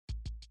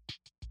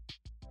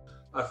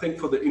I think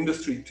for the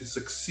industry to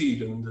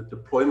succeed in the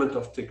deployment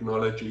of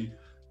technology,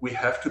 we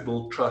have to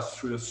build trust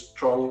through a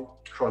strong,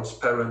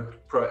 transparent,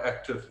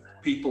 proactive,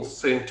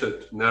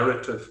 people-centered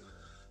narrative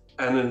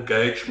and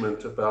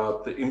engagement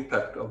about the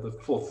impact of the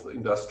fourth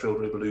industrial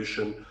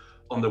revolution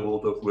on the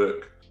world of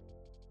work.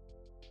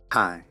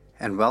 Hi,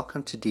 and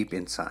welcome to Deep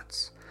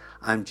Insights.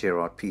 I'm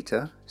Gerard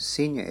Peter,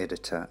 Senior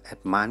Editor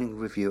at Mining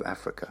Review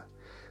Africa.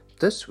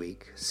 This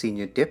week,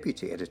 Senior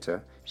Deputy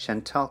Editor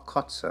Chantal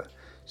Kotze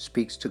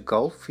speaks to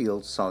Gold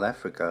Fields South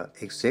Africa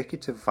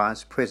Executive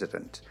Vice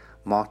President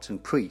Martin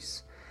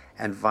Preece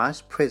and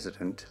Vice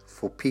President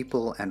for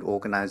People and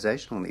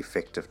Organizational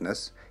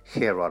Effectiveness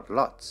Gerard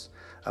Lotz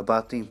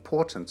about the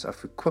importance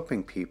of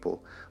equipping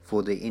people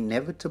for the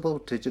inevitable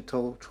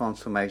digital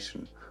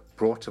transformation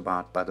brought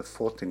about by the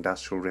Fourth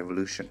Industrial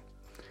Revolution.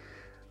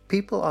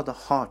 People are the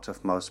heart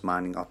of most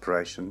mining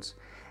operations,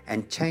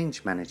 and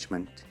change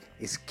management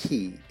is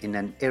key in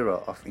an era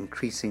of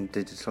increasing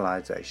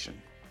digitalization.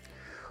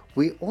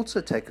 We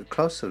also take a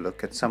closer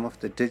look at some of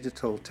the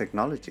digital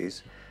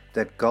technologies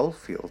that Gold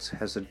Fields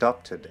has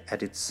adopted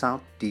at its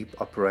South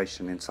Deep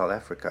operation in South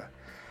Africa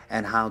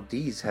and how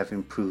these have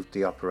improved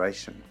the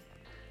operation.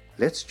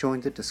 Let's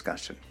join the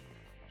discussion.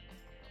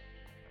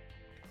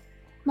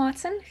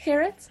 Martin,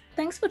 Gerard,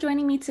 thanks for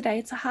joining me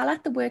today to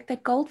highlight the work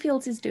that Gold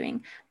Fields is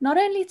doing, not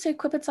only to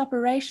equip its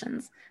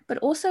operations, but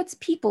also its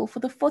people for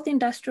the Fourth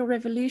Industrial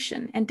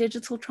Revolution and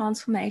digital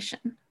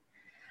transformation.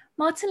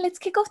 Martin, let's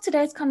kick off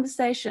today's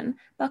conversation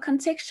by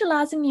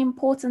contextualizing the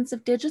importance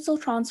of digital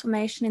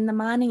transformation in the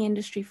mining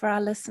industry for our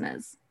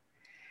listeners.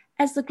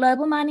 As the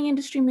global mining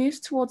industry moves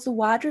towards a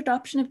wider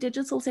adoption of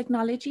digital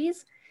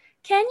technologies,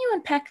 can you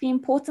unpack the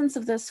importance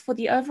of this for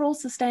the overall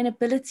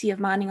sustainability of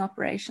mining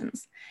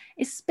operations,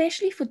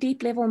 especially for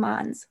deep-level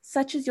mines,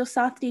 such as your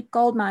South Deep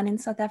gold mine in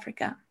South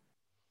Africa?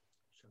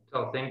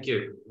 Chantal, thank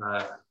you.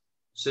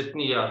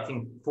 Certainly, I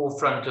think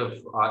forefront of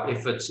our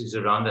efforts is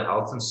around the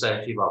health and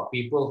safety of our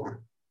people.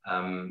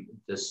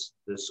 This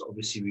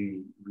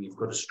obviously we've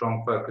got a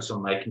strong focus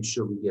on making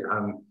sure we get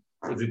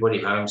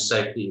everybody home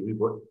safely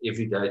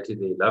every day to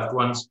their loved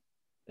ones,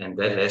 and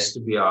that has to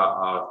be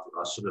our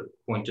sort of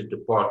point of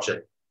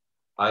departure.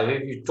 I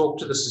heard you talk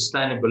to the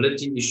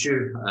sustainability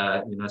issue.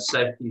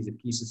 Safety is a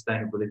key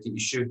sustainability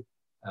issue.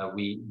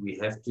 We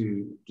have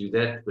to do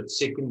that, but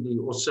secondly,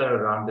 also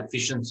around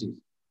efficiencies.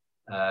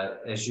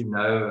 As you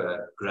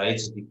know,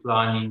 grades are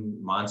declining,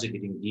 mines are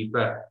getting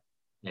deeper,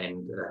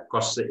 and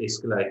costs are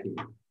escalating.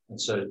 And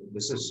so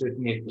this is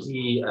certainly a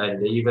key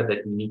lever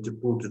that we need to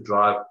pull to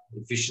drive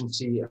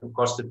efficiency and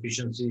cost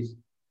efficiencies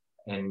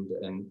and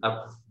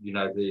up,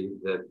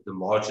 the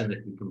margin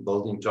that we can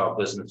build into our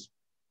business.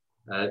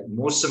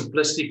 More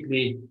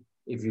simplistically,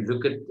 if you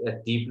look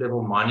at deep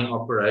level mining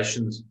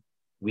operations,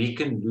 we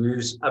can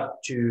lose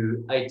up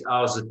to 8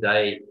 hours a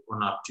day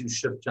on our 2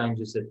 shift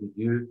changes that we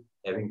do,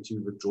 having to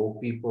withdraw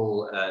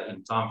people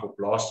in time for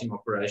blasting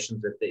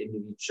operations at the end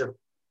of each shift.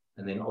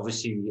 And then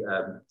obviously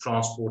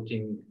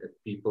transporting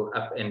people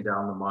up and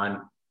down the mine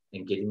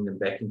and getting them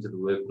back into the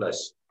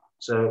workplace.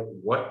 So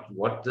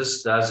what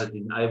this does, it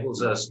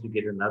enables us to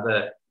get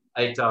another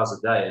 8 hours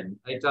a day. And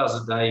 8 hours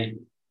a day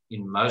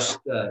in most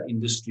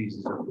industries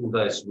is a full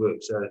day's work.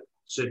 So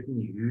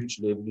certainly huge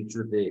leverage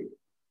there.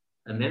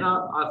 And then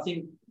I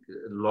think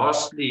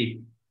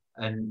lastly,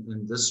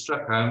 and this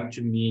struck home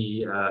to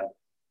me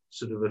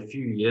sort of a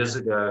few years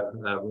ago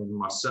when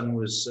my son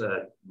was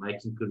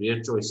making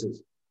career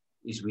choices,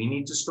 is we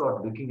need to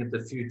start looking at the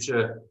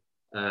future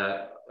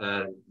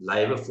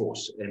labor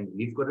force, and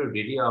we've got to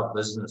ready our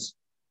business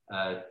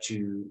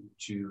to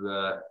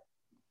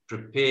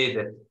prepare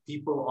that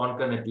people aren't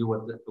going to do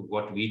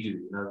what we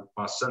do.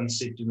 My son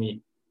said to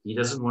me, he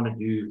doesn't want to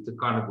do the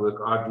kind of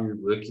work I do,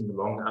 working the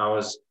long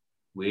hours,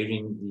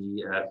 wearing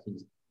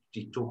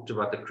he talked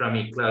about the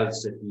crummy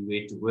clothes that we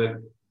wear to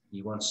work.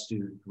 He wants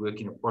to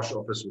work in a posh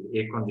office with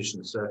air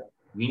conditioning. So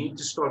we need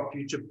to start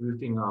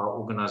future-proofing our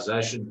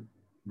organization,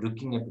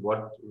 looking at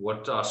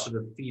what our sort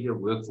of feeder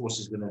workforce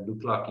is going to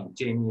look like in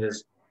 10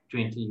 years,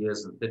 20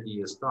 years, and 30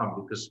 years' time.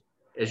 Because,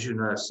 as you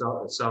know,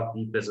 South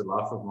Deep has a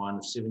life of mine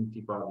of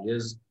 75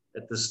 years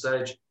at this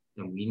stage,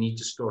 and we need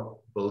to start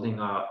building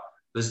our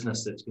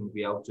business that's going to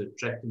be able to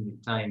attract and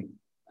retain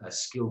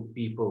skilled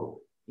people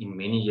in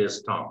many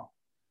years' time.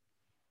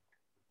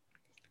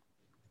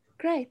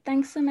 Great,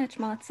 thanks so much,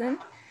 Martin.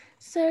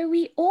 So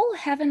we all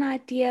have an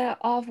idea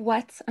of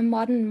what a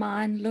modern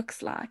mine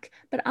looks like,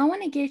 but I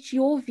want to get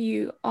your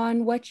view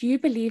on what you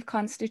believe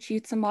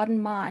constitutes a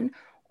modern mine,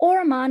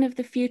 or a mine of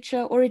the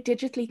future, or a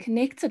digitally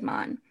connected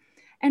mine.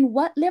 And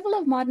what level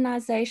of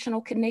modernization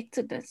or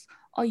connectedness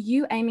are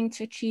you aiming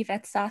to achieve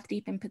at South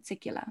Deep in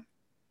particular?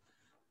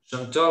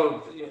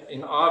 Chantal,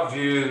 in our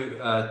view,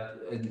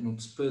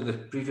 and per the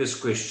previous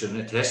question,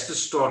 it has to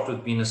start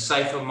with being a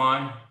safer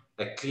mine,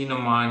 a cleaner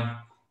mine,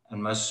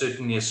 and most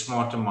certainly a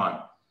smarter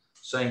mine.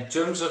 So in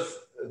terms of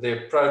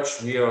the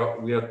approach we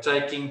are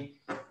taking,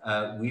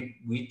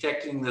 we're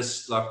tackling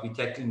this like we're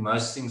tackling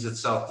most things at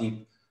South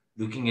Deep,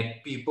 looking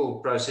at people,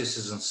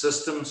 processes, and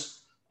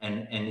systems,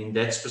 and in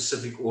that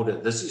specific order.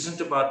 This isn't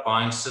about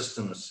buying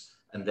systems.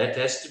 And that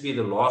has to be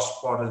the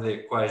last part of the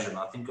equation.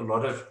 I think a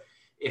lot of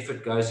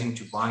effort goes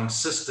into buying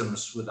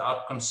systems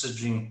without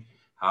considering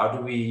how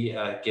do we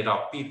get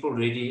our people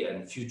ready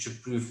and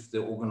future-proof the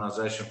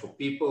organization for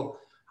people?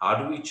 How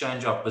do we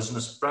change our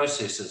business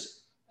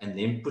processes and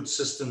then put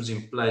systems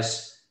in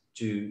place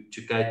to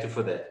cater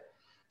for that?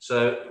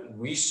 So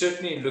we're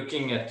certainly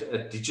looking at a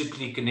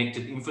digitally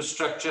connected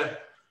infrastructure.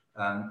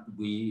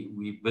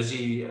 We're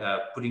busy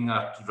rolling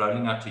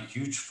out a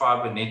huge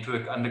fiber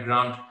network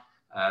underground.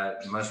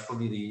 Most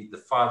probably the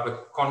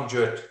fiber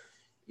conduit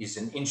is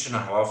 1.5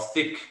 inches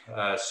thick,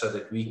 so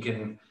that we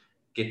can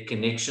get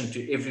connection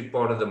to every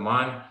part of the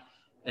mine.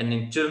 And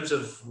in terms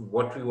of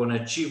what we want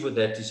to achieve with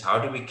that is how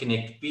do we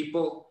connect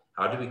people?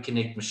 How do we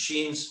connect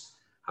machines?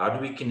 How do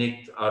we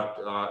connect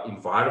our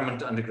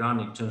environment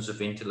underground in terms of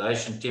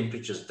ventilation,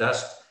 temperatures,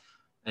 dust,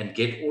 and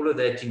get all of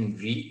that in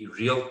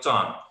real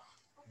time?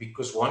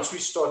 Because once we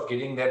start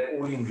getting that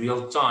all in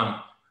real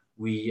time,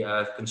 we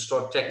can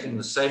start tackling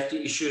the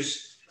safety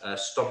issues,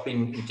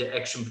 stopping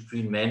interaction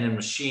between man and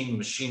machine,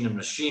 machine and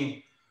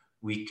machine.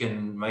 We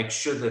can make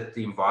sure that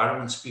the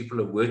environments people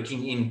are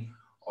working in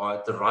are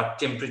at the right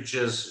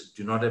temperatures,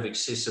 do not have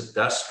excessive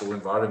dust or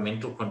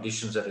environmental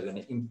conditions that are going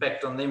to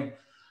impact on them.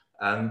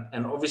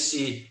 And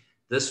obviously,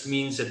 this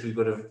means that we've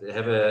got to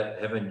have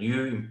a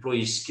new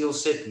employee skill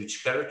set,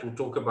 which Gerrit will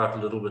talk about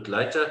a little bit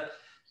later,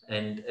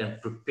 and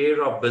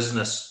prepare our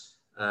business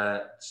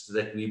so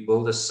that we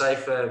build a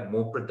safer,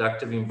 more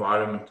productive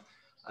environment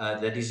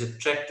that is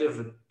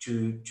attractive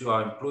to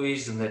our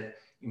employees, and that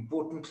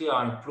importantly,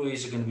 our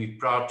employees are going to be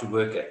proud to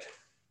work at.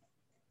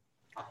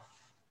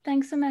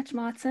 Thanks so much,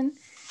 Martin.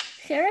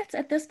 Gerrit,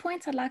 at this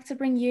point, I'd like to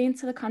bring you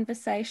into the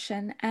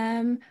conversation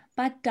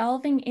by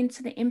delving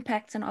into the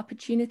impacts and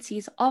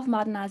opportunities of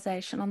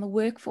modernization on the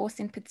workforce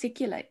in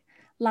particular,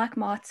 like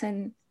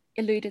Martin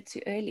alluded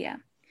to earlier.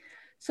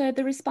 So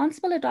the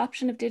responsible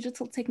adoption of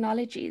digital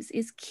technologies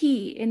is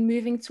key in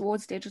moving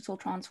towards digital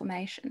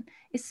transformation,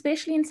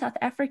 especially in South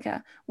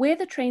Africa, where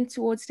the trend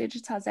towards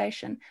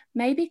digitization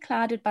may be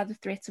clouded by the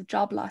threats of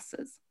job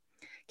losses.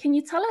 Can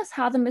you tell us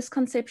how the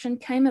misconception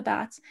came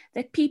about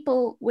that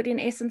people would in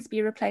essence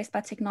be replaced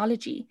by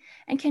technology?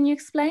 And can you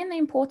explain the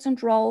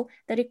important role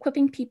that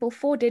equipping people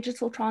for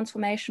digital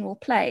transformation will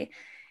play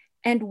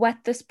and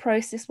what this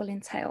process will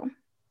entail?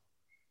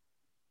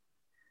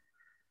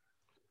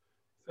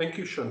 Thank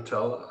you,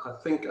 Chantal. I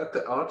think at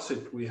the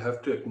outset, we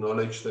have to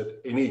acknowledge that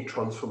any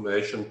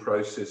transformation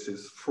process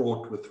is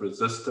fraught with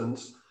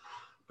resistance,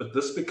 but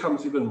this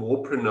becomes even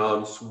more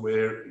pronounced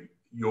where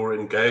your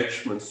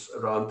engagements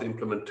around the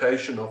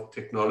implementation of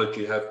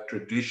technology have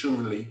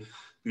traditionally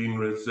been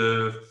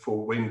reserved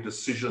for when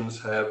decisions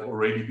have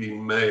already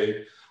been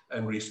made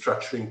and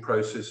restructuring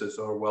processes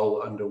are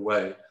well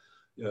underway.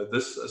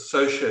 This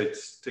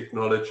associates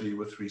technology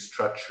with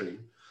restructuring.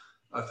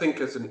 I think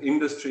as an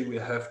industry, we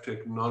have to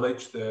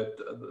acknowledge that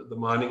the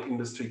mining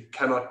industry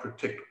cannot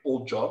protect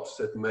all jobs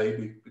that may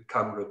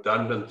become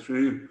redundant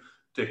through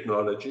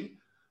technology.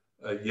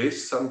 Yes,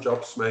 some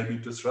jobs may be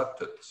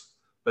disrupted,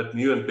 but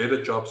new and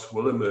better jobs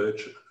will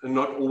emerge, and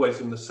not always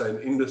in the same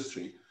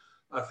industry.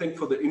 I think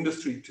for the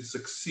industry to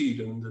succeed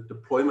in the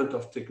deployment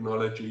of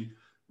technology,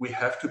 we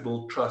have to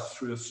build trust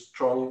through a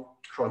strong,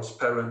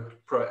 transparent,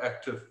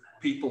 proactive,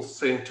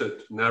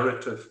 people-centered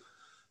narrative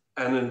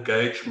and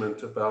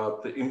engagement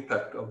about the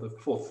impact of the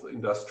fourth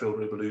industrial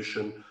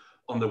revolution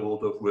on the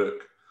world of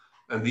work.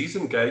 And these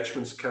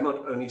engagements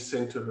cannot only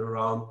center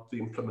around the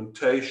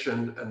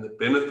implementation and the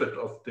benefit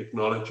of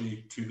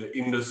technology to the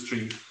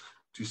industry,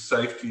 to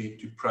safety,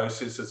 to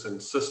processes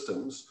and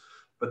systems,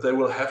 but they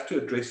will have to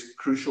address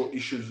crucial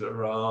issues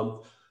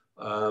around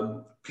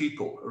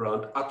people,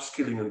 around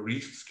upskilling and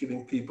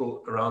reskilling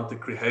people, around the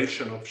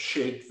creation of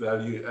shared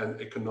value and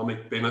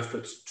economic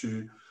benefits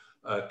to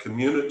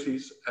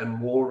communities, and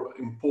more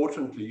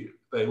importantly,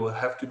 they will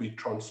have to be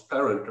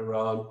transparent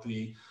around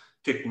the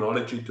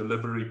technology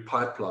delivery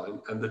pipeline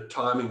and the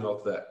timing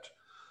of that.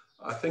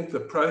 I think the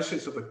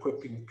process of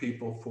equipping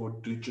people for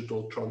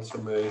digital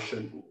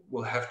transformation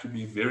will have to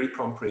be very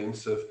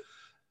comprehensive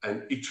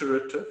and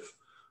iterative.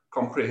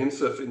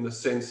 Comprehensive in the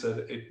sense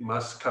that it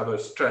must cover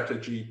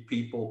strategy,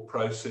 people,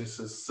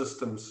 processes,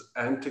 systems,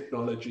 and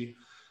technology,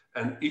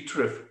 and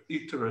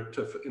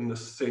iterative in the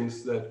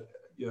sense that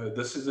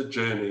this is a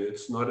journey,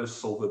 it's not a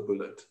silver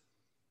bullet.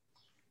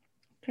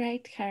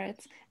 Great,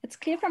 Gerrit. It's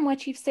clear from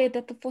what you've said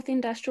that the fourth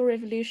industrial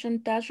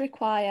revolution does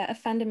require a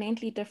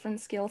fundamentally different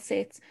skill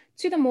set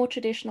to the more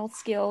traditional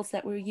skills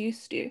that we're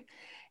used to.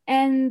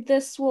 And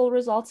this will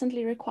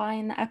resultantly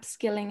require the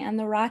upskilling and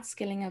the right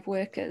skilling of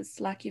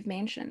workers, like you've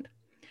mentioned.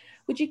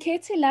 Would you care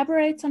to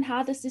elaborate on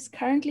how this is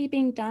currently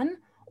being done,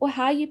 or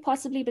how you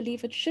possibly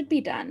believe it should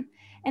be done,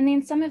 and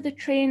then some of the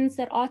trends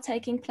that are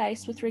taking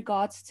place with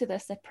regards to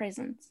this at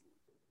present?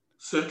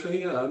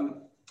 Certainly,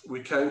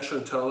 we can,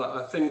 Chantal.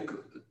 I think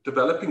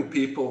developing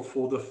people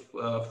for the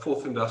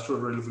fourth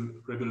industrial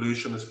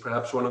revolution is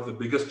perhaps one of the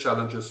biggest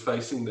challenges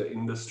facing the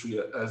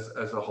industry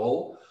as a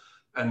whole,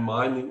 and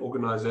mining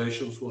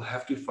organizations will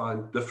have to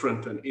find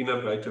different and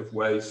innovative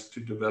ways to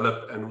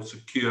develop and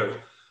secure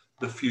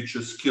the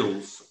future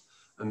skills.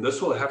 And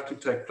this will have to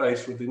take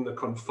place within the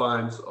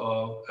confines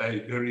of a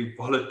very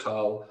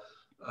volatile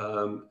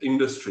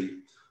industry.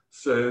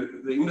 So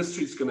the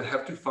industry is going to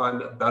have to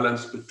find a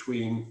balance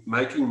between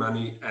making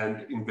money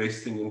and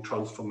investing in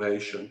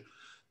transformation.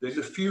 There's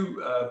a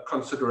few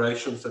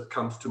considerations that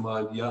comes to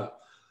mind here.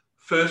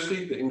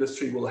 Firstly, the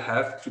industry will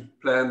have to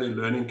plan their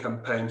learning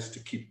campaigns to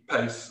keep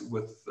pace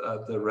with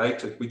the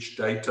rate at which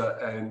data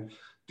and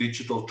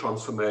digital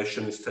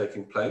transformation is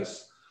taking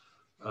place.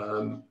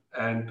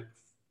 And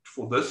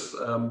for this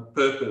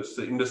purpose,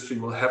 the industry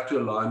will have to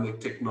align their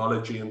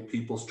technology and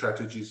people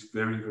strategies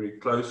very, very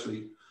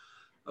closely.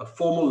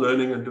 Formal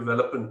learning and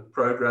development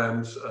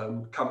programs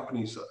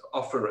companies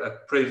offer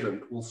at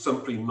present will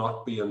simply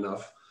not be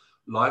enough.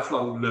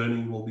 Lifelong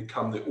learning will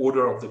become the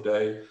order of the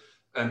day,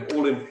 and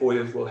all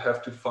employers will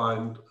have to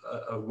find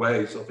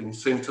ways of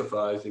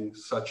incentivizing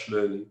such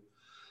learning.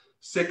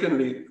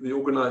 Secondly, the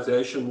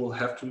organization will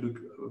have to look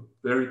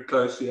very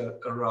closely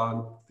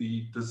around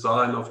the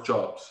design of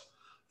jobs.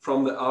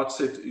 From the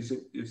outset,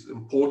 it's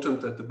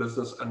important that the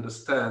business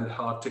understand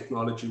how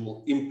technology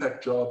will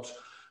impact jobs,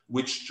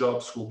 which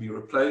jobs will be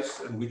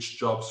replaced, and which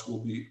jobs will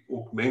be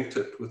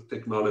augmented with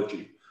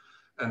technology.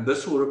 And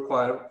this will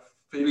require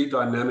fairly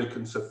dynamic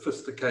and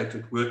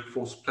sophisticated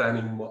workforce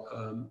planning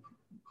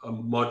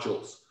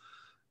modules.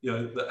 You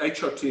know, the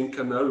HR team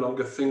can no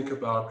longer think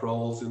about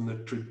roles in the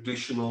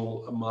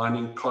traditional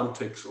mining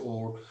context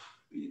or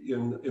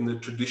in the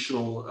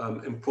traditional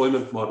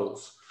employment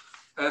models.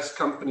 As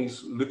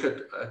companies look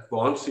at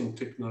advancing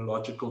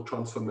technological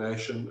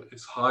transformation,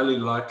 it's highly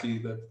likely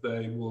that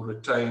they will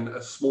retain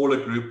a smaller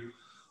group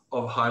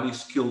of highly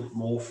skilled,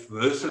 more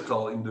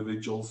versatile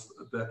individuals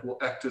that will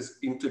act as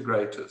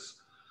integrators.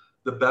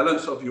 The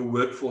balance of your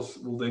workforce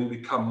will then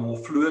become more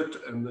fluid,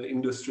 and the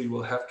industry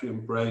will have to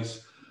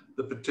embrace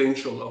the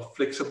potential of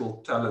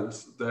flexible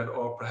talents that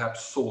are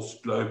perhaps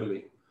sourced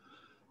globally.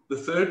 The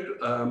third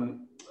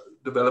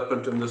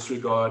development in this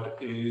regard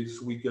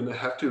is we're going to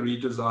have to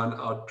redesign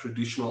our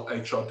traditional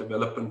HR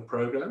development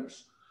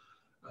programs.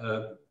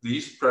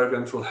 These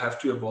programs will have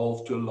to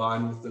evolve to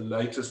align with the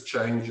latest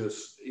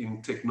changes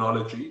in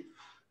technology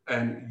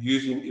and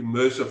using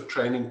immersive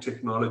training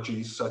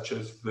technologies such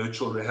as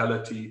virtual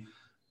reality,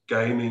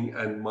 gaming,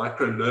 and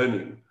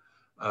micro-learning,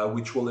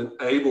 which will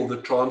enable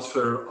the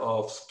transfer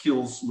of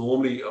skills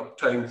normally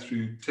obtained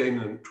through 10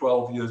 and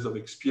 12 years of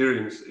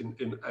experience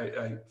in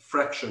a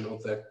fraction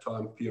of that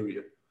time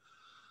period.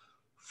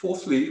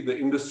 Fourthly, the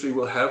industry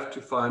will have to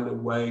find a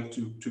way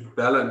to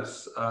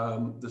balance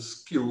the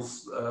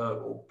skills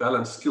or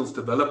balance skills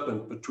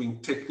development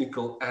between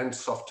technical and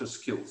softer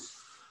skills.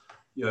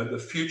 You know, the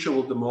future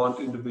will demand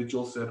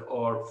individuals that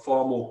are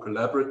far more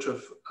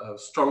collaborative,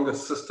 stronger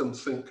system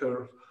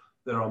thinker,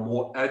 that are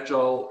more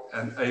agile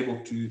and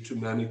able to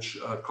manage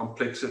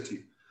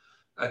complexity.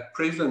 At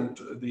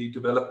present, the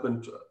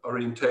development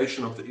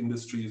orientation of the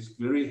industry is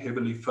very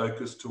heavily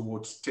focused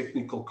towards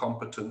technical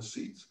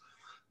competencies.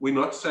 We're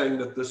not saying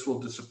that this will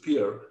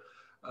disappear.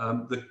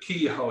 The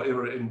key,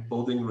 however, in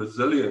building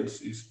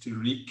resilience is to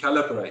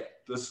recalibrate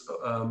this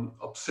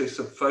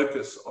obsessive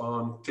focus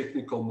on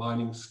technical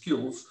mining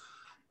skills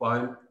by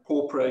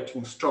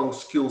incorporating strong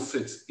skill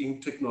sets in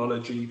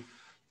technology,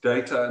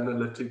 data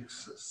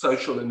analytics,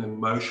 social and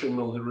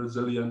emotional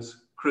resilience,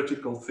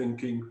 critical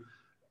thinking,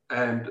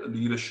 and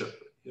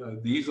leadership. You know,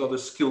 these are the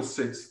skill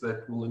sets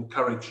that will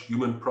encourage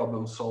human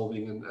problem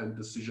solving and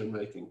decision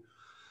making.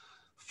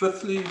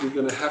 Fifthly, we're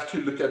going to have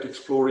to look at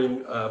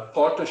exploring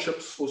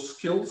partnerships for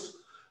skills.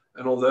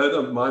 And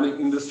although the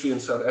mining industry in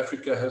South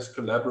Africa has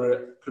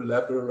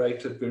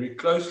collaborated very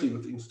closely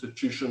with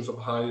institutions of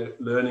higher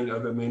learning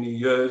over many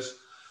years,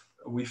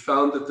 we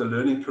found that the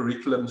learning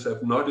curriculums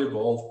have not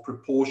evolved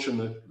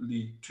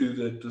proportionately to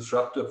the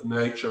disruptive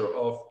nature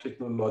of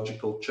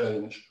technological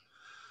change.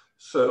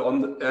 So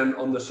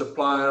on the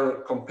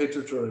supplier,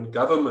 competitor, and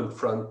government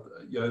front,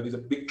 you know, there's a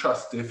big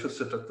trust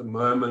deficit at the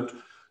moment,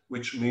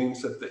 which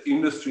means that the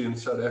industry in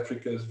South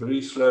Africa is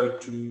very slow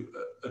to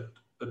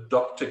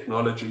adopt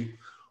technology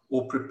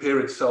or prepare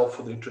itself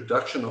for the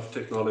introduction of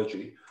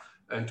technology.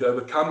 And to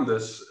overcome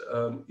this,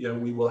 you know,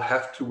 we will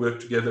have to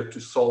work together to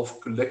solve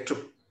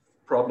collective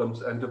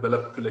problems and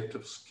develop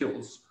collective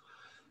skills.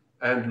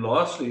 And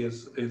lastly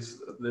is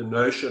the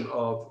notion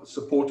of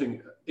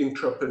supporting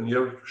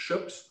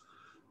entrepreneurships.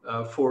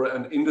 For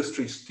an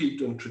industry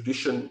steeped in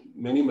tradition,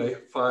 many may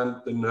find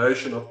the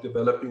notion of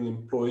developing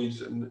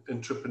employees in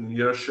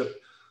entrepreneurship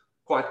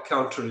quite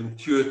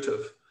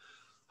counterintuitive.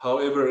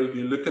 However, if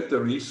you look at the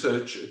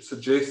research, it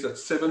suggests that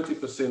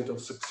 70%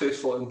 of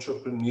successful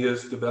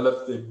entrepreneurs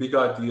develop their big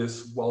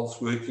ideas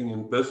whilst working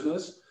in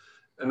business.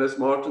 And as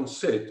Martin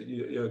said,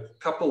 you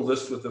couple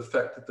this with the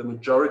fact that the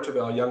majority of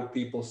our young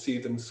people see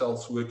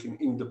themselves working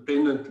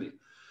independently,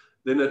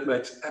 then it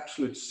makes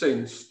absolute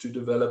sense to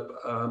develop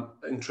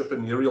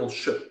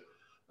entrepreneurship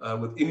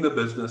within the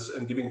business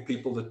and giving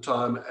people the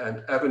time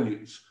and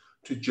avenues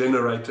to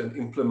generate and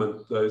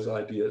implement those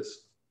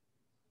ideas.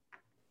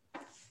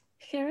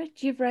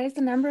 Gerrit, you've raised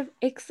a number of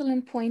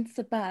excellent points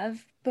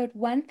above, but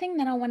one thing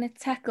that I want to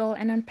tackle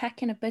and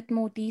unpack in a bit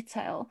more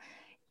detail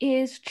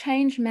is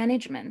change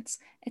management.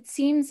 It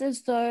seems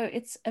as though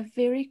it's a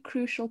very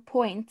crucial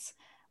point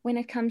when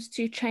it comes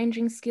to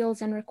changing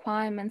skills and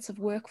requirements of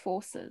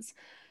workforces.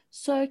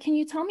 So can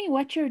you tell me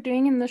what you're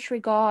doing in this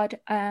regard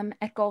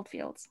at Gold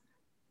Fields?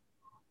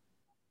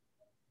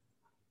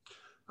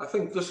 I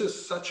think this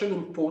is such an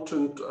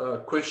important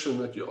question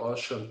that you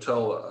asked,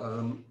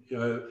 Chantal.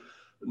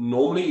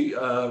 Normally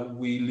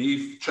we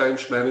leave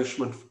change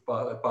management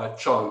by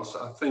chance.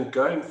 I think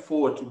going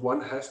forward, one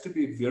has to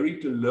be very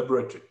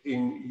deliberate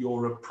in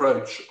your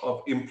approach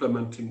of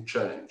implementing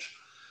change.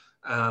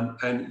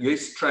 And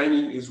yes,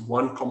 training is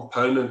one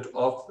component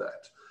of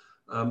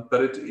that.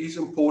 But it is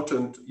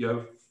important,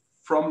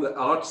 from the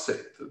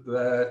outset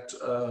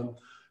that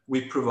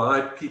we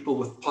provide people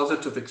with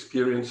positive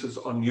experiences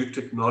on new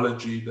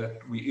technology that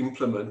we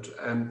implement.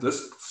 And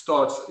this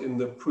starts in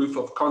the proof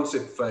of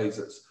concept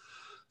phases.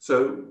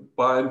 So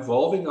by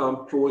involving our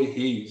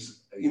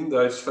employees in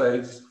those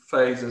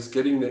phases,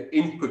 getting their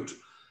input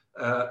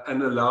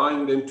and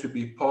allowing them to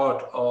be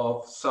part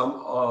of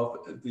some of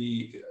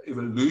the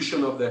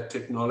evolution of that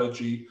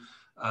technology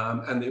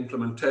and the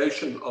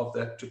implementation of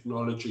that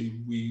technology,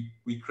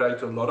 we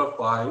create a lot of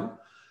buy-in.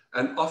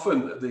 And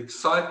often the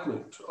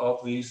excitement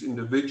of these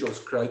individuals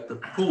create the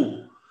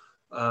pull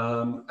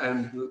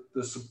and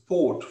the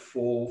support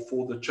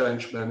for the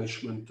change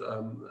management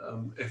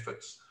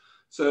efforts.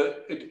 So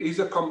it is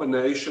a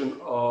combination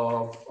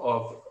of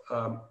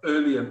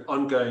early and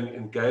ongoing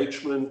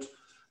engagement,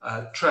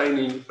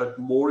 training, but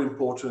more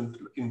important,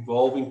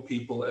 involving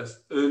people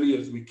as early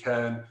as we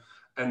can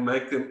and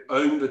make them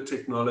own the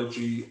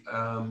technology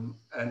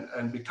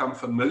and become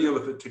familiar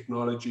with the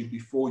technology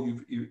before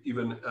you've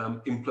even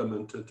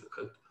implemented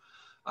it.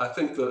 I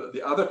think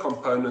the other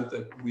component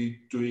that we're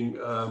doing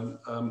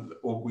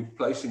or we're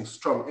placing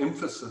strong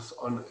emphasis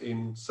on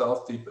in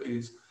South Deep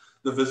is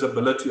the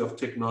visibility of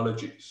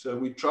technology. So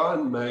we try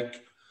and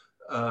make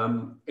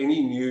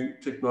any new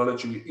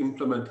technology we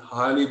implement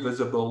highly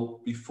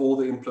visible before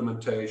the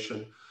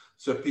implementation,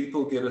 so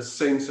people get a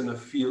sense and a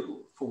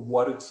feel for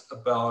what it's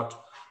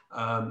about,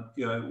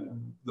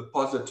 the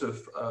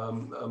positive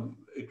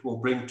it will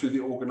bring to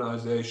the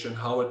organization,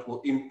 how it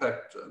will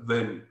impact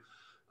them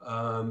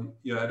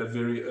at a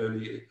very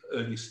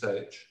early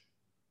stage.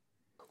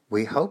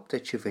 We hope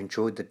that you've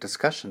enjoyed the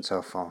discussion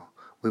so far.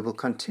 We will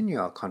continue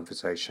our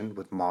conversation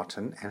with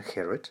Martin and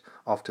Gerrit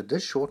after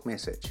this short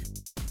message.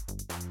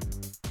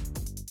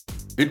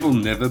 It will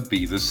never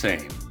be the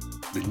same.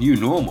 The new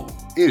normal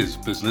is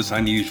business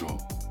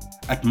unusual.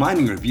 At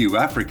Mining Review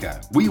Africa,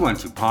 we want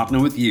to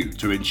partner with you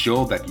to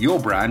ensure that your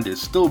brand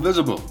is still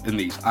visible in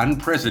these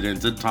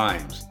unprecedented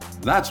times.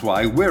 That's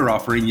why we're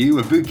offering you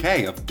a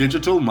bouquet of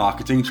digital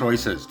marketing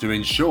choices to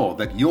ensure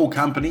that your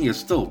company is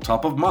still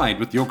top of mind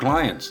with your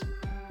clients.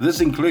 This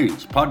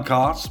includes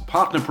podcasts,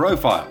 partner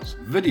profiles,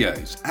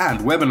 videos, and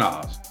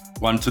webinars.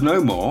 Want to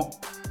know more?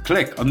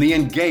 Click on the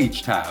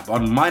Engage tab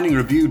on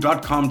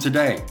miningreview.com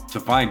today to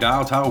find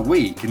out how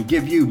we can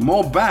give you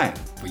more bang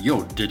for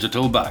your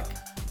digital buck.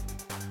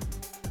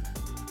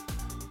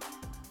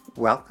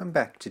 Welcome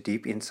back to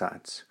Deep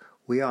Insights.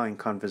 We are in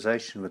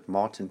conversation with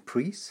Martin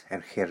Preece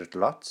and Gerrit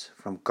Lotz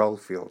from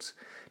Gold Fields,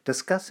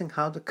 discussing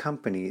how the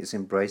company is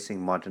embracing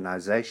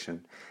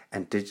modernization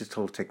and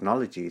digital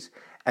technologies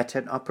at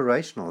an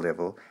operational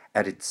level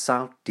at its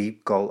South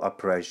Deep gold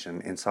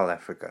operation in South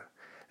Africa.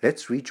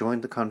 Let's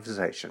rejoin the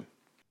conversation.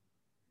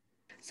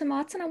 So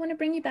Martin, I want to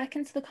bring you back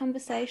into the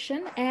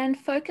conversation and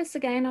focus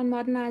again on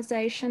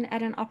modernization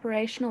at an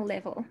operational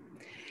level.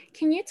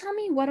 Can you tell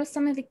me what are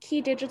some of the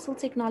key digital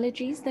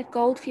technologies that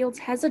Gold Fields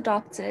has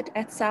adopted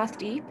at South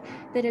Deep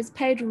that has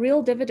paid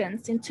real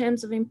dividends in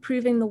terms of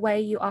improving the way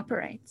you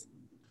operate?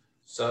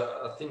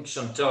 So I think,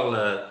 Chantal,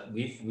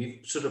 we've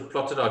sort of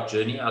plotted our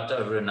journey out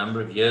over a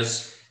number of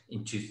years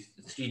into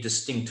three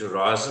distinct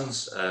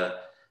horizons.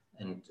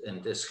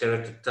 And as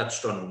Gerrit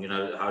touched on,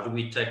 how do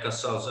we take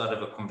ourselves out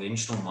of a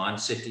conventional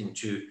mindset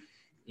into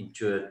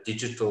a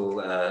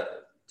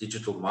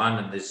digital mind?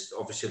 And there's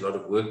obviously a lot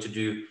of work to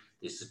do.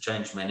 There's the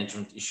change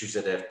management issues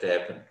that have to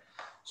happen.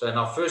 So in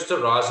our first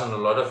horizon, a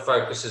lot of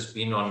focus has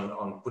been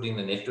on putting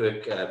the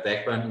network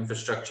backbone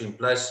infrastructure in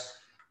place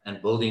and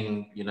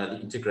building, the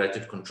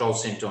integrated control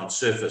center on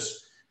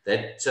surface.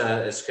 That,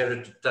 as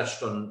Gerrit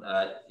touched on,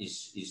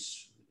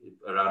 is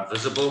around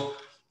visible.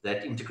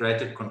 That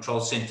integrated control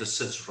center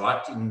sits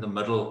right in the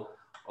middle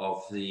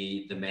of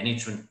the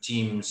management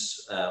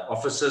team's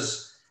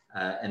offices,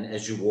 and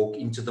as you walk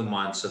into the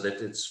mine, so that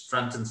it's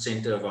front and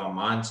center of our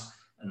minds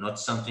and not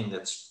something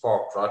that's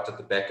parked right at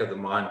the back of the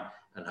mine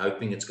and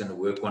hoping it's going to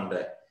work one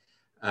day.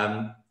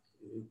 Where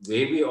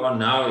we are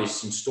now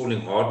is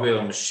installing hardware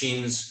on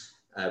machines,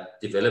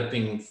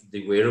 developing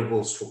the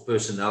wearables for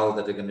personnel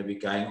that are going to be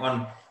going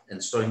on,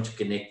 and starting to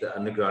connect the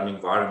underground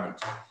environment.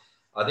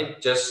 I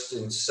think just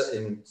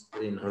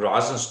in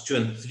horizons 2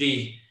 and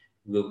 3,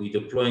 we'll be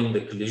deploying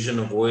the collision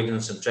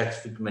avoidance and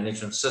traffic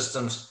management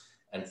systems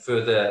and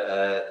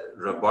further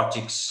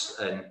robotics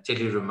and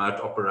tele-remote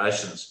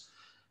operations.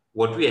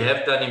 What we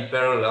have done in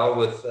parallel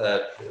with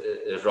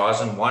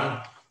Horizon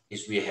 1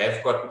 is we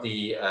have got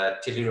the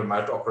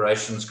tele-remote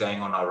operations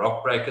going on our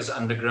rock breakers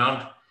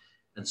underground.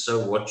 And so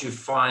what you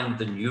find,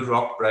 the new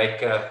rock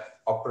breaker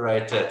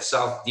operator at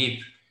South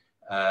Deep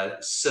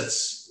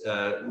sits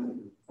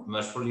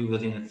most probably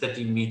within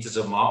 30 meters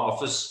of my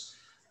office,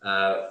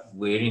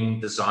 wearing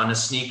designer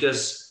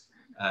sneakers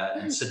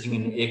and sitting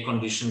in an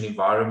air-conditioned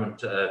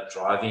environment,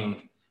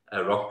 driving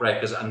rock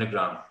breakers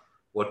underground.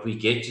 What we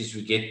get is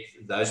we get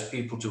those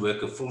people to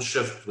work a full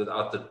shift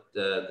without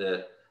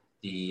the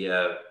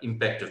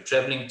impact of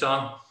traveling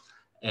time.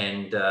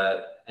 And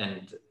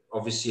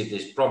obviously if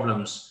there's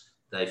problems,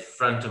 they're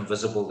front and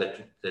visible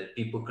that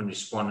people can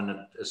respond and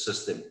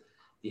assist them.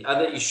 The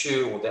other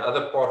issue, or the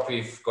other part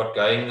we've got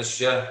going this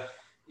year,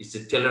 is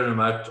the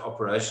tele-remote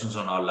operations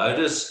on our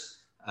loaders.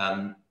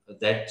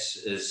 That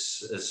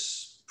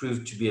is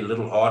proved to be a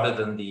little harder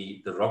than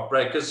the rock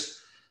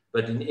breakers.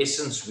 But in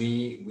essence,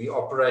 we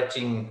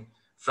operating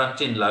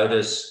front-end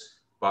loaders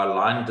by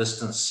line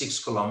distance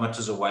 6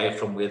 kilometers away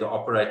from where the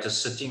operator's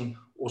sitting,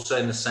 also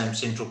in the same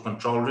central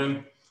control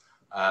room.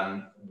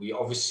 We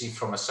obviously,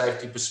 from a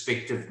safety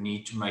perspective,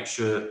 need to make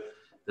sure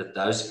that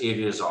those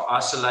areas are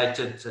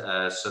isolated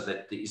so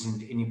that there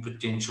isn't any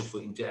potential for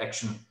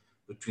interaction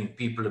between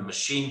people and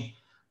machine.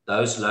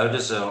 Those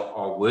loaders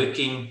are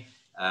working.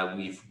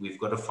 We've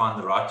got to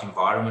find the right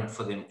environment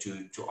for them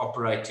to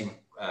operate in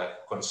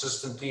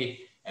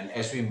consistently. And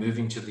as we move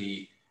into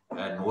the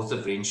north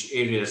of Wrench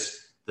areas,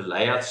 the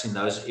layouts in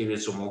those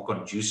areas are more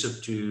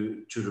conducive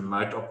to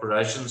remote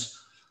operations.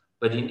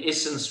 But in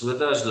essence, with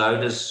those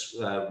loaders,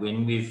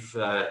 when we've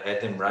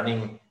had them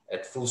running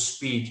at full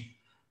speed,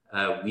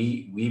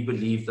 we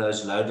believe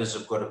those loaders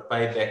have got a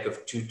payback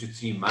of 2 to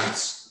 3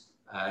 months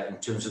in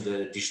terms of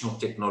the additional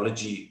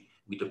technology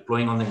we're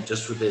deploying on them,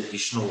 just with the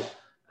additional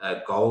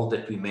gold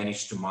that we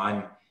managed to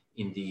mine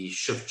in the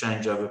shift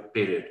changeover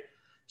period.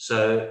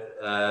 So,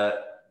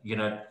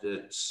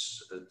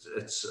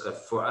 it's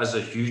for us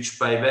a huge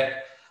payback.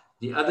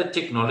 The other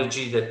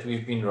technology that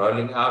we've been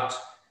rolling out,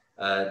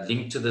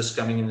 linked to this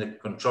coming in the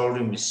control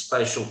room, is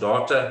spatial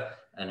data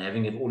and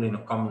having it all in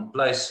a common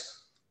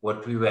place.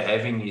 What we were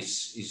having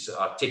is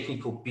our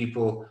technical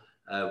people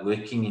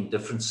working in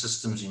different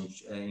systems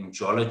in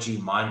geology,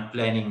 mine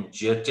planning,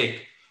 geotech,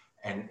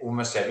 and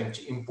almost having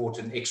to import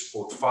and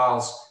export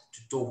files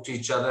to talk to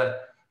each other.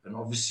 And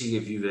obviously,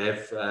 if you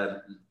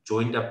have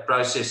joined up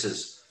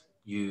processes,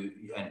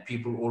 and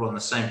people all on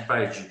the same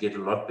page, you get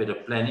a lot better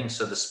planning.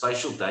 So the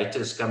spatial data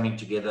is coming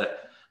together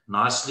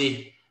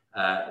nicely.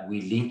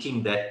 We're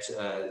linking that,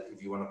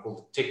 if you want to call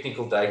it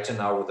technical data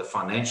now, with the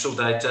financial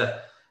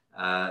data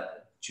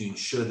to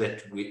ensure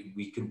that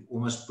we can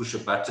almost push a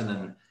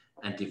button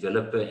and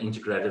develop an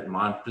integrated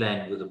mine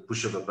plan with a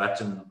push of a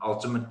button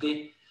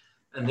ultimately.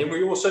 And then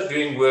we're also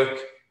doing work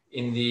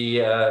in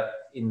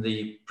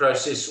the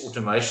process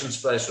automation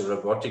space, or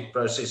robotic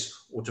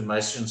process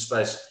automation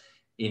space,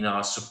 in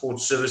our support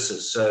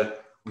services. So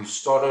we've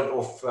started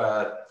off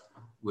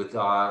with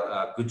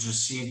our goods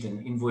received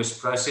and invoice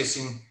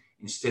processing.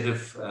 Instead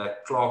of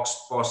clerks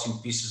passing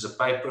pieces of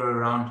paper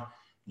around,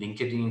 link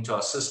it into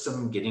our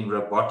system, getting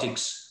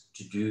robotics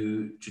to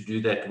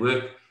do that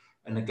work.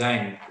 And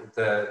again,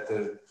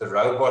 the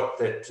robot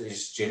that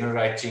is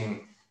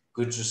generating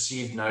goods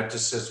received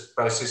notices,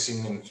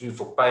 processing them through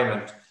for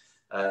payment,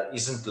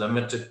 isn't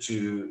limited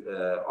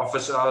to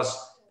office hours.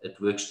 It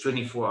works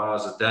 24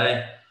 hours a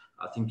day.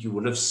 I think you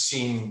will have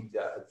seen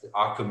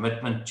our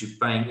commitment to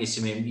paying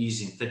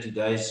SMMEs in 30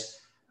 days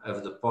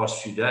over the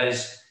past few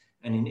days.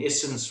 And in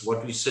essence,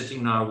 what we're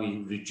sitting now,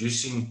 we're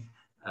reducing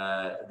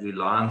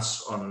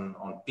reliance on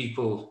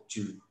people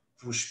to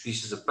push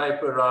pieces of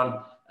paper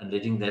around and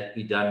letting that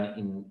be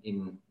done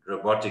in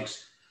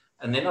robotics.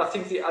 And then I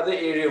think the other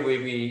area where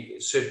we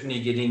certainly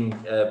getting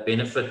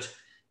benefit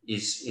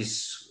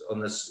is on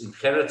this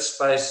inherent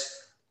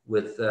space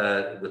with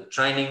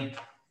training,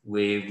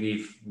 where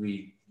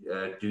we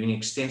doing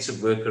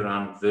extensive work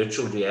around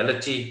virtual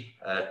reality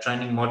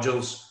training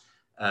modules,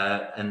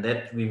 and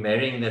that we're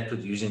marrying that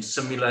with using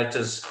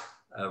simulators.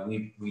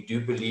 We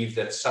do believe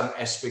that some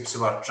aspects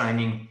of our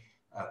training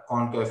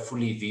can't go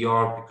fully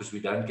VR because we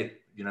don't get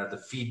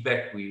the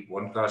feedback. We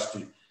want guys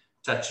to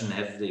touch and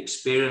have the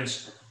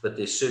experience, but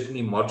there's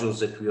certainly modules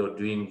that we are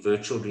doing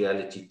virtual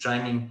reality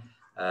training,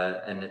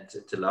 and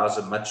it allows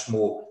a much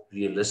more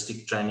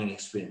realistic training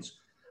experience.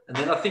 And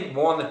then I think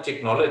more on the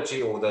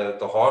technology or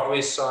the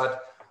hardware side,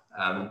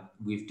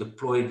 we've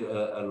deployed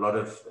a lot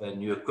of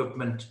new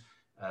equipment,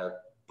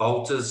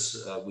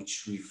 bolters,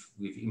 which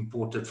we've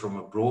imported from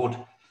abroad,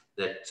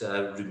 that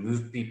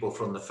remove people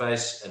from the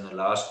face and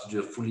allow us to do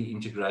a fully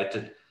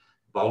integrated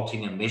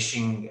bolting and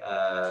meshing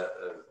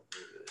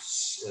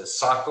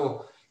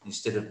cycle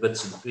instead of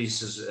bits and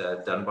pieces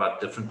done by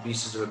different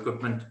pieces of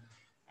equipment.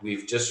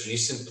 We've just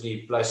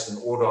recently placed an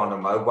order on a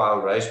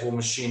mobile raise bore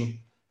machine,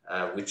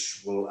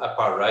 which will up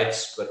our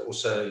rates, but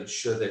also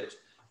ensure that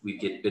we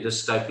get better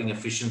stoping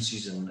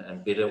efficiencies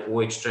and better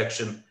ore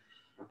extraction.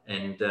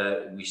 and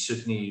we're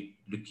certainly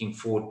looking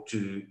forward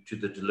to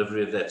the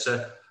delivery of that.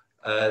 So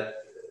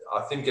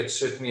I think it's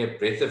certainly a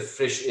breath of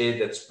fresh air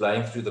that's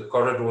blowing through the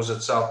corridors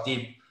at South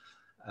Deep.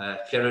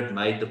 Gerrit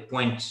made the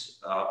point,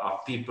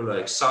 our people are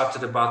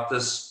excited about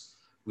this.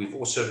 We've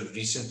also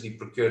recently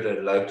procured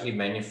a locally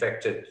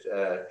manufactured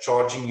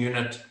charging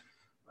unit.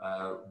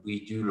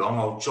 We do long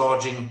haul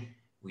charging.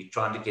 We're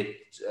trying to get,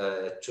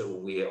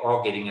 we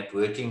are getting it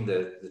working,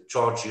 the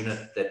charge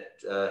unit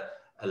that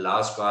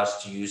allows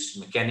guys to use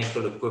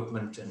mechanical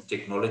equipment and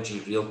technology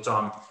real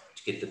time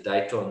to get the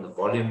data on the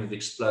volume of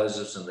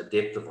explosives and the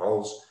depth of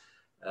holes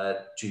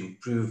to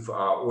improve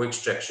our ore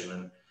extraction.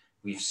 And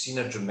we've seen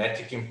a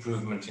dramatic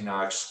improvement in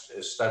our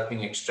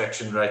stoping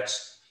extraction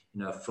rates,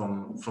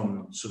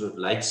 from sort of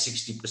late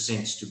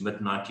 60% to mid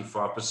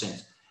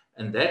 95%.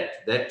 And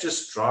that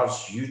just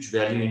drives huge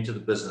value into the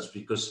business,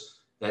 because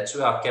that's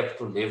where our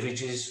capital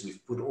leverage is. We've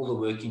put all the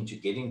work into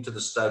getting to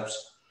the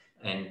stopes,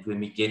 and when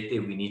we get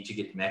there, we need to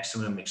get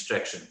maximum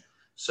extraction.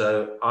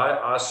 So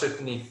I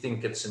certainly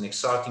think it's an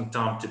exciting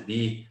time to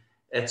be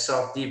at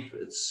South Deep.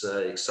 It's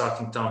an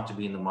exciting time to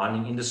be in the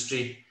mining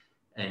industry,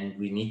 and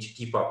we need to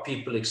keep our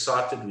people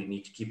excited. We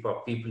need to keep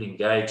our people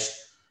engaged,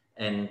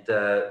 and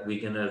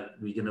we're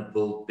gonna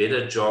build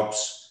better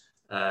jobs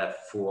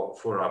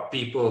for our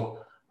people.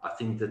 I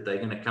think that they're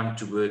going to come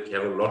to work,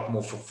 have a lot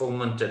more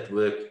fulfillment at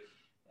work,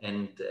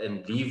 and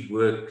leave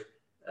work,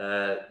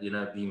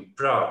 being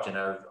proud.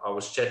 I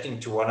was chatting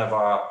to one of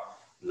our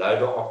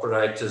loader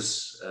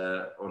operators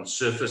on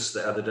surface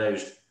the other day,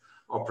 who's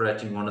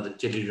operating one of the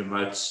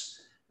tele-remotes,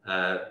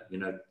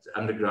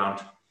 underground.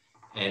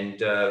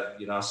 And,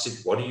 I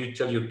said, what do you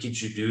tell your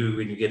kids you do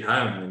when you get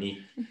home? And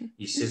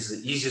he says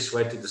the easiest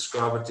way to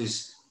describe it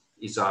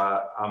is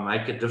I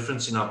make a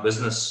difference in our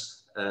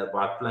business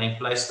by playing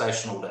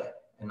PlayStation all day.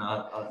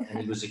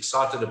 And he was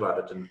excited about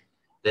it. And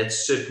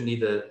that's certainly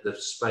the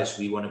space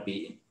we want to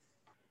be in.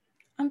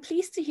 I'm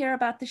pleased to hear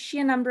about the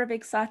sheer number of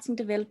exciting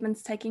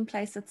developments taking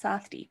place at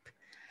South Deep.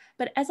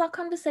 But as our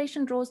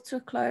conversation draws to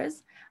a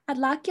close, I'd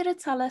like you to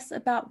tell us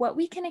about what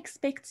we can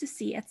expect to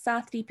see at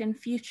South Deep in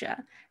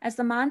future as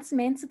the mine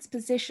cements its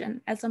position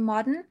as a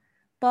modern,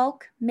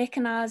 bulk,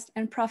 mechanized,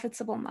 and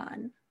profitable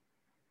mine.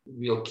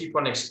 We'll keep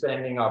on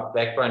expanding our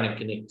backbone and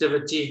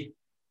connectivity.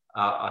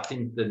 I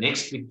think the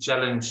next big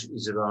challenge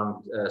is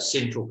around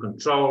central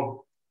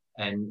control,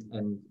 and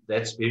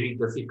that's very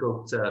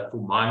difficult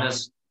for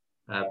miners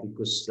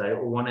because they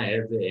all want to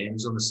have their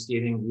hands on the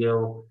steering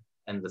wheel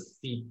and their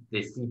feet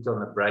on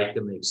the brake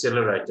and the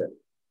accelerator.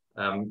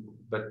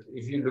 But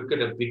if you look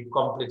at a big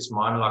complex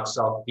mine like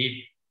South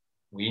Deep,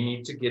 we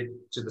need to get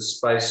to the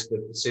space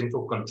that the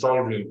central control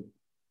room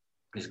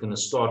is going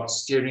to start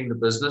steering the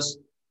business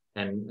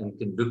and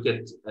can look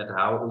at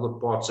how all the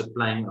parts are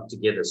playing up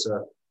together.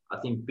 So I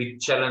think big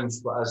challenge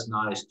for us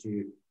now is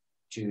to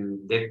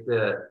let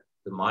the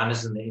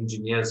miners and the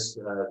engineers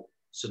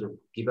sort of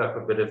give up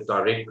a bit of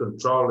direct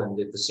control and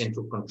let the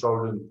central control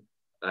room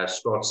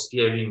start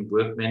steering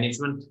work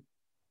management.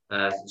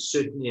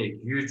 Certainly a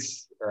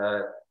huge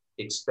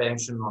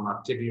expansion on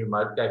our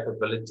tele-remote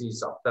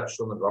capabilities. I've touched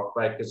on the rock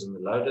breakers and the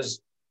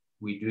loaders.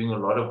 We're doing a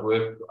lot of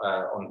work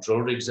on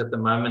drill rigs at the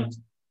moment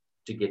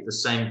to get the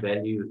same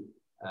value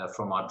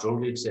from our drill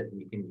rigs that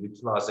we can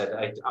utilize at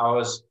 8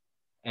 hours,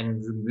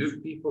 and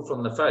remove people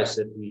from the face,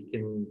 that we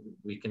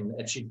can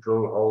actually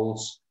drill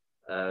holes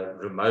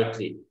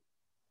remotely.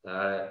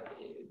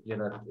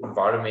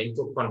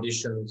 Environmental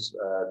conditions,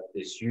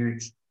 there's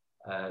huge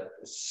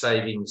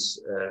savings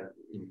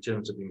in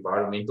terms of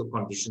environmental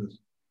conditions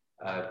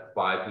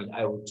by being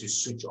able to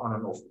switch on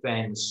and off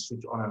fans,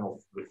 switch on and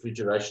off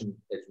refrigeration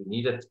as we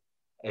need it.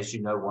 As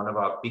you know, one of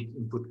our big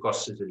input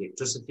costs is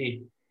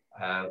electricity,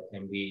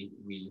 and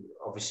we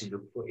obviously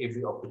look for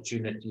every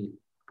opportunity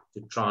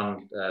to try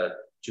and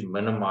to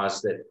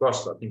minimize that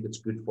cost. I think it's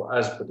good for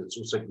us, but it's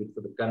also good for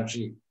the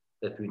country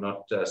that we're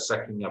not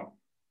sucking up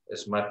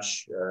as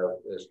much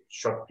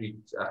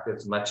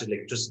as much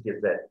electricity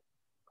as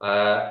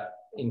that.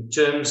 In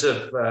terms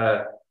of,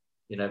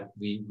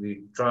 we're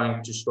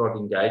trying to start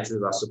engage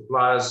with our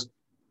suppliers.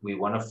 We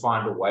want to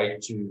find a way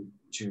to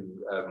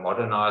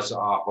modernize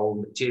our whole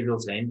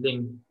materials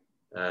handling.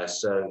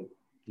 So,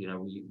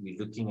 we're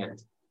looking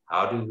at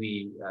how do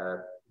we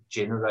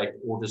generate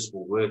orders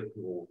for work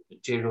or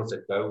materials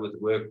that go with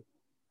work,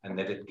 and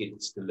that it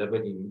gets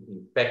delivered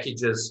in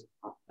packages.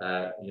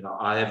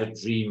 I have a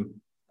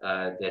dream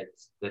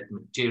that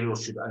material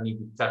should only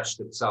be touched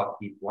at South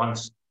Deep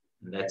once,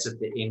 and that's at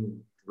the end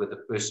with the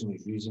person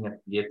who's using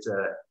it, be it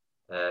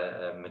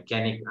a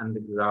mechanic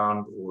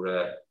underground or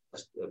a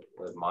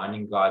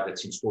mining guy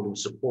that's installing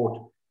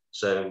support.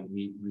 So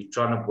we're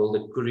trying to build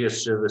a courier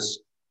service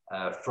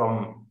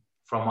from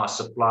our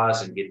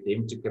suppliers and get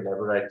them to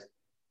collaborate,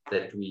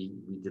 that we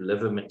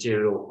deliver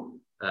material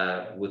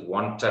with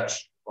one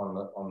touch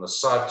on the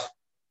site.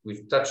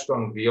 We've touched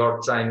on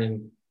VR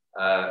training.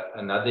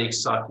 Another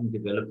exciting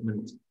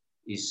development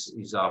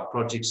is our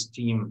projects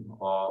team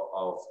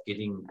of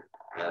getting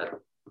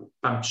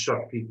pumped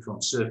shotcrete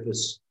from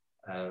surface,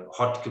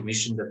 hot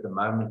commissioned at the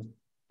moment.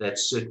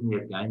 that's certainly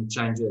a game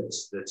changer.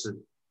 That's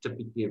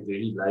typically a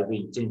very labor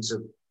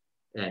intensive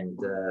and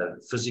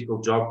physical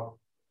job.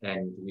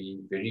 And we're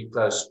very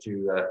close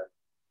to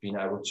being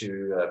able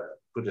to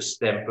put a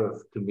stamp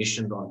of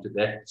commission onto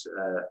that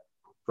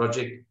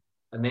project.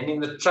 And then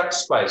in the truck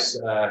space,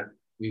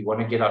 we want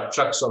to get our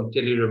trucks on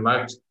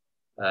tele-remote,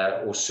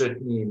 or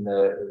certainly in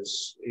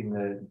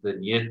the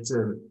near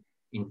term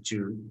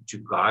into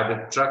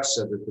guided trucks,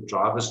 so that the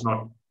driver's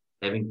not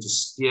having to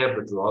steer,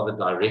 but rather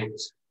direct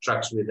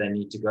trucks where they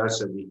need to go,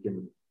 so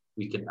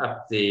we can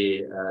up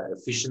their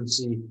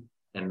efficiency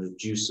and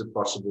reduce the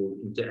possible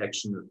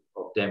interaction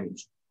of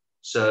damage.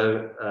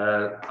 So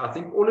I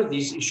think all of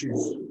these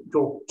issues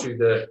talk to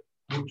the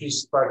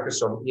increased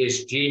focus on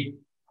ESG.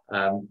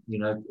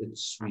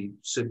 We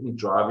certainly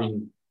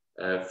driving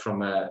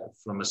from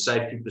a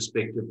safety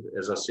perspective,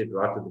 as I said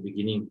right at the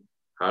beginning.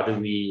 How do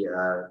we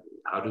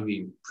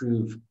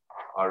improve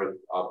our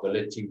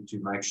ability to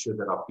make sure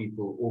that our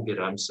people all get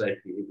home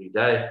safely every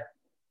day?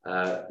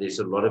 There's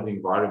a lot of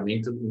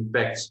environmental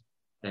impacts,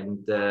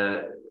 and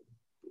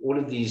all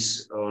of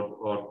these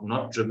are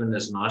not driven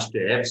as nice to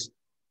haves,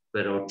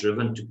 but are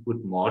driven to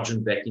put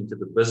margin back into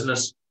the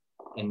business.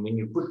 And when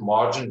you put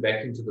margin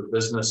back into the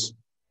business,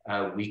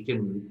 we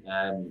can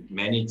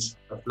manage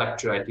a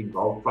fluctuating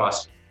gold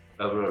price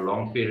over a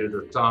long period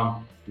of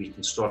time. We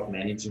can start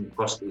managing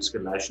cost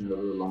escalation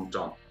over a long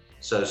time.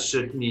 So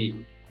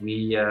certainly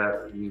we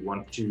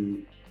want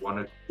to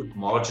put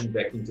margin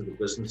back into the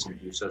business and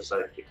do so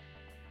safely.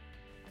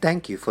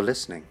 Thank you for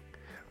listening.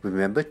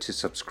 Remember to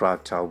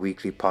subscribe to our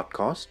weekly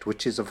podcast,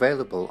 which is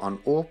available on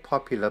all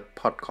popular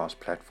podcast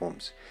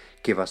platforms.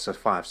 Give us a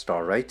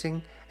 5-star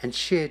rating and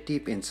share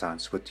Deep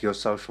Insights with your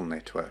social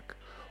network.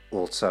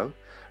 Also,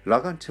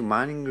 log on to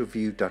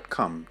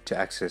miningreview.com to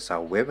access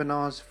our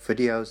webinars,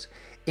 videos,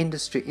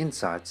 industry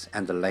insights,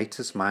 and the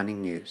latest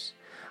mining news.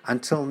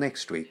 Until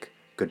next week,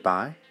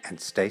 goodbye and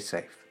stay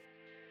safe.